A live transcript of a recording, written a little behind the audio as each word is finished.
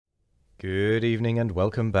Good evening and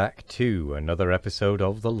welcome back to another episode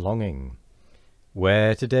of The Longing,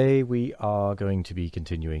 where today we are going to be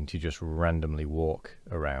continuing to just randomly walk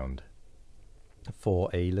around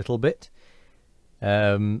for a little bit.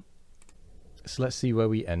 So let's see where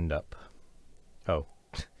we end up. Oh,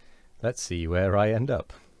 let's see where I end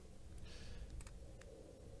up.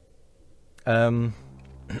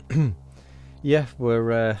 Yeah,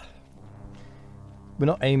 we're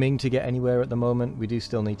not aiming to get anywhere at the moment. We do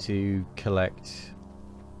still need to collect...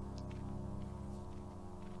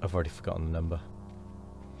 I've already forgotten the number.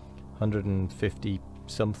 150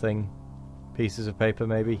 something pieces of paper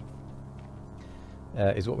maybe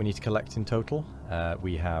is what we need to collect in total.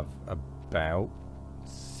 We have about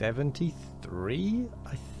 73,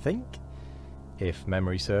 I think, if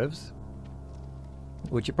memory serves,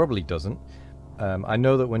 which it probably doesn't. I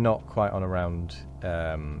know that we're not quite on around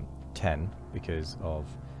 10 because of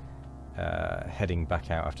heading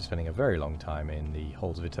back out after spending a very long time in the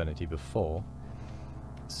Halls of Eternity before.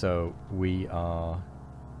 So we are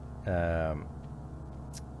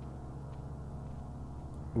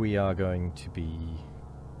going to be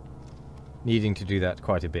needing to do that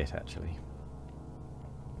quite a bit, actually.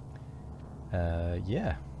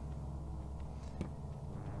 Yeah.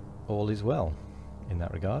 All is well in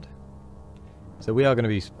that regard. So we are going to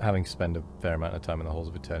be having to spend a fair amount of time in the Halls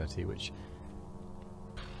of Eternity, which,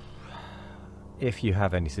 if you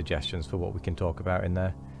have any suggestions for what we can talk about in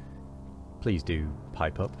there, please do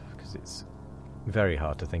pipe up, because it's very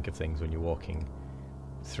hard to think of things when you're walking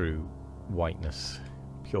through whiteness,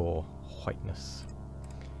 pure whiteness.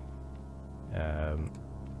 I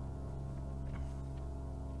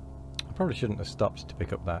probably shouldn't have stopped to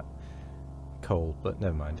pick up that coal, but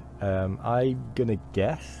never mind. I'm gonna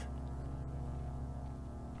guess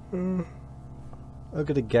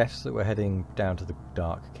that we're heading down to the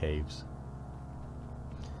dark caves.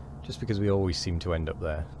 Just because we always seem to end up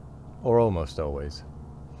there. Or almost always.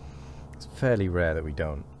 It's fairly rare that we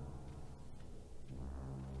don't.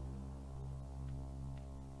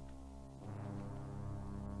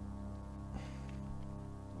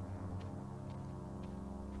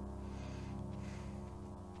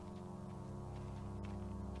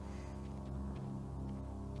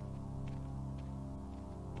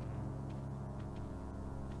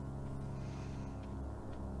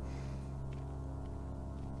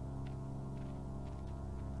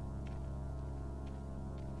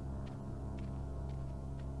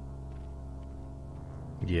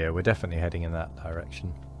 Yeah, we're definitely heading in that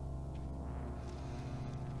direction.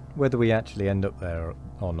 Whether we actually end up there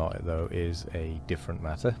or not, though, is a different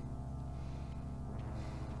matter.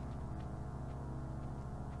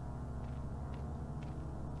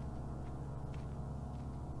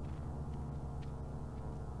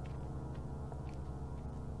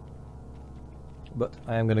 But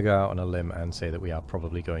I am going to go out on a limb and say that we are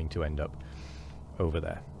probably going to end up over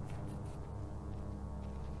there.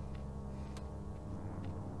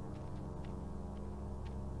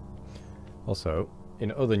 Also,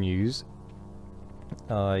 in other news,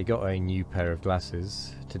 I got a new pair of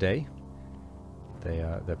glasses today.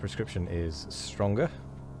 Their prescription is stronger,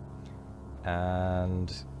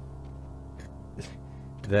 and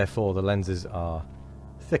therefore the lenses are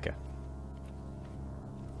thicker.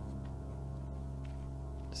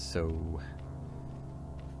 So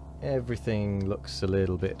everything looks a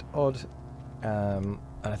little bit odd, and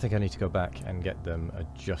I think I need to go back and get them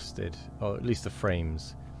adjusted, or at least the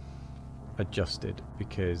frames adjusted,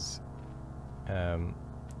 because I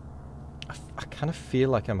kind of feel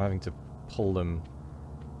like I'm having to pull them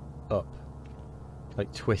up,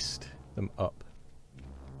 like twist them up,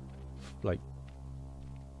 like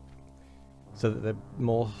so that they're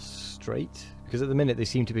more straight, because at the minute they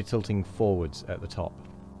seem to be tilting forwards at the top.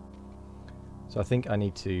 So I think I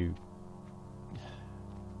need to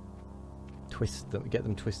twist them, get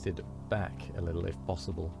them twisted back a little if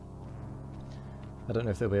possible. I don't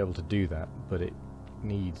know if they'll be able to do that, but it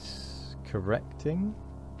needs correcting,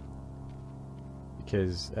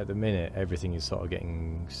 because at the minute everything is sort of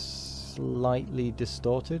getting slightly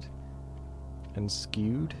distorted and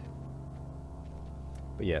skewed.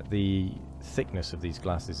 But yeah, the thickness of these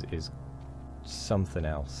glasses is something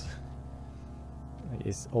else.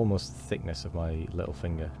 It's almost the thickness of my little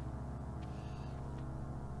finger.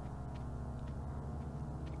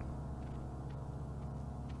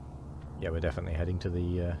 Yeah, we're definitely heading to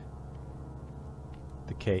the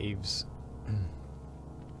caves.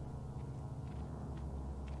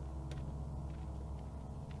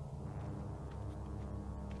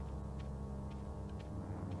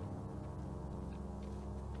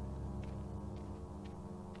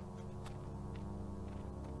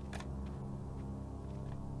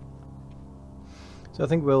 So I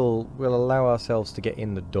think we'll allow ourselves to get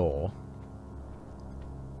in the door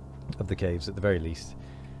of the caves at the very least,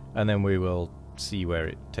 and then we will see where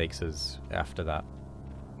it takes us after that.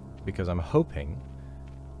 Because I'm hoping,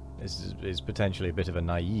 this is potentially a bit of a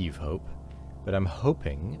naive hope, but I'm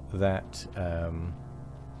hoping that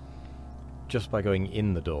just by going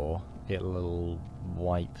in the door, it'll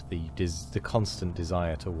wipe the constant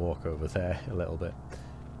desire to walk over there a little bit.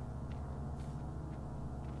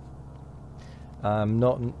 I'm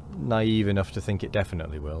not naive enough to think it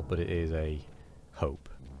definitely will, but it is a hope.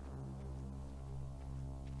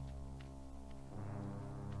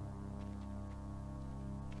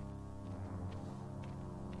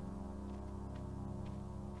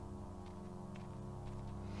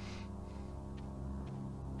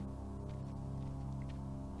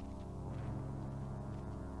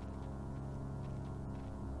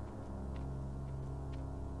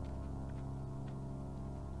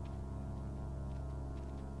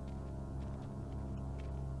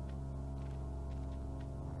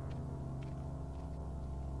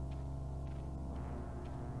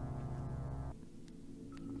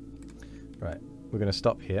 Right, we're going to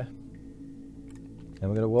stop here. And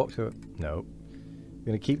we're going to walk to no. We're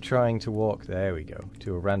going to keep trying to walk, there we go,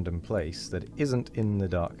 to a random place that isn't in the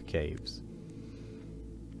dark caves.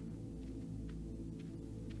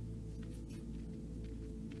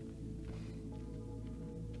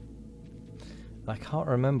 I can't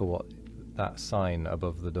remember what that sign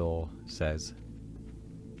above the door says.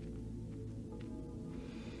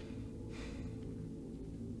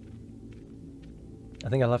 I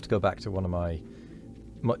think I'll have to go back to one of my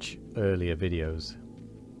much earlier videos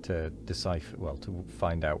to decipher, well, to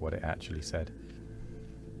find out what it actually said.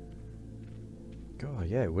 God,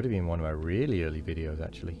 yeah, it would have been one of my really early videos,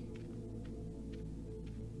 actually.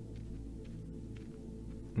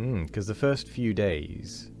 Because the first few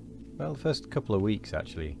days, well, the first couple of weeks,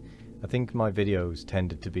 actually, I think my videos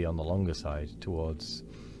tended to be on the longer side, towards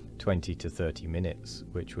 20 to 30 minutes,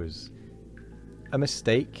 which was a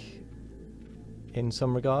mistake in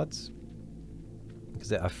some regards,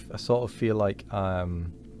 because I sort of feel like I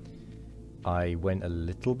went a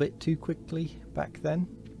little bit too quickly back then.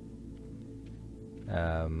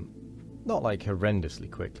 Not like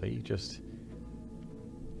horrendously quickly, just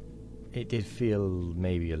it did feel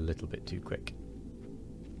maybe a little bit too quick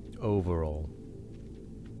overall.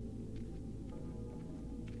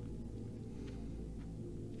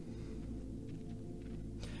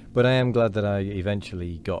 But I am glad that I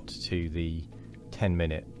eventually got to the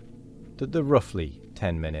 10-minute, the roughly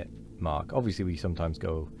 10-minute mark. Obviously we sometimes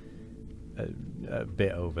go a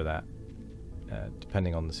bit over that,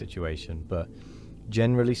 depending on the situation, but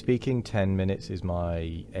generally speaking 10 minutes is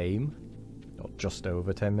my aim, or just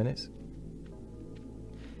over 10 minutes.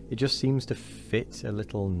 It just seems to fit a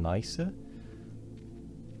little nicer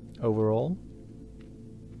overall.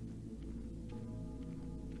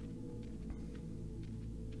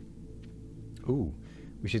 Ooh,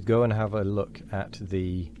 we should go and have a look at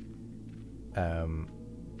the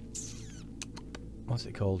what's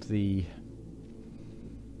it called? The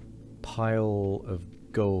pile of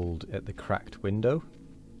gold at the cracked window,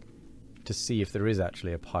 to see if there is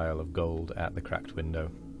actually a pile of gold at the cracked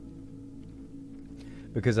window.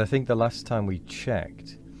 Because I think the last time we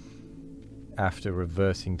checked, after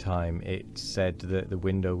reversing time, it said that the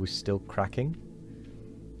window was still cracking.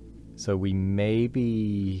 So we may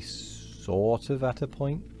be sort of at a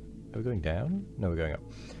point. Are we going down? No, we're going up.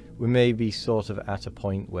 We may be sort of at a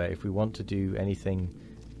point where if we want to do anything,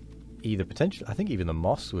 either potentially, I think even the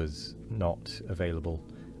moss was not available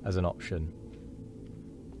as an option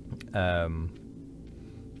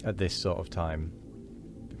at this sort of time,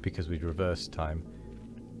 because we'd reversed time.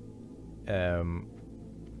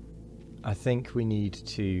 I think we need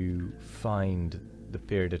to find the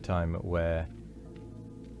period of time where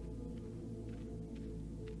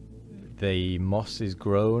the moss is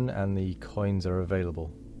grown and the coins are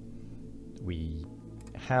available. We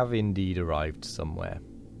have indeed arrived somewhere.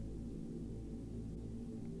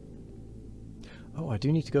 Oh, I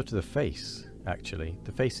do need to go to the face, actually.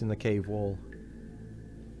 The face in the cave wall.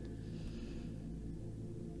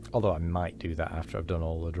 Although I might do that after I've done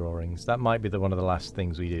all the drawings. That might be one of the last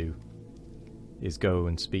things we do, is go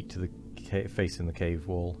and speak to the face in the cave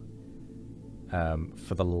wall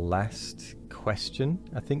for the last question,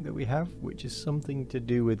 I think, that we have, which is something to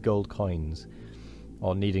do with gold coins,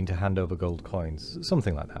 or needing to hand over gold coins,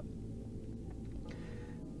 something like that.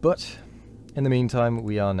 But in the meantime,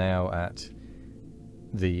 we are now at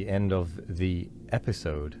the end of the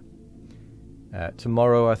episode.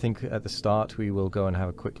 Tomorrow, I think at the start, we will go and have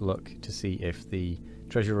a quick look to see if the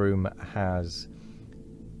treasure room has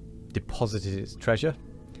deposited its treasure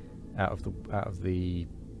out of the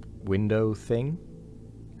window thing,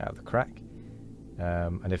 out of the crack.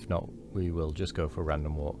 And if not, we will just go for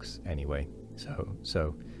random walks anyway.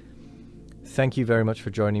 So thank you very much for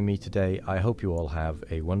joining me today. I hope you all have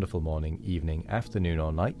a wonderful morning, evening, afternoon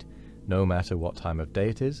or night, no matter what time of day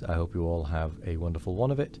it is. I hope you all have a wonderful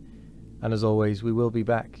one of it. And as always, we will be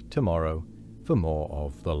back tomorrow for more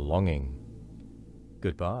of The Longing.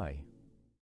 Goodbye.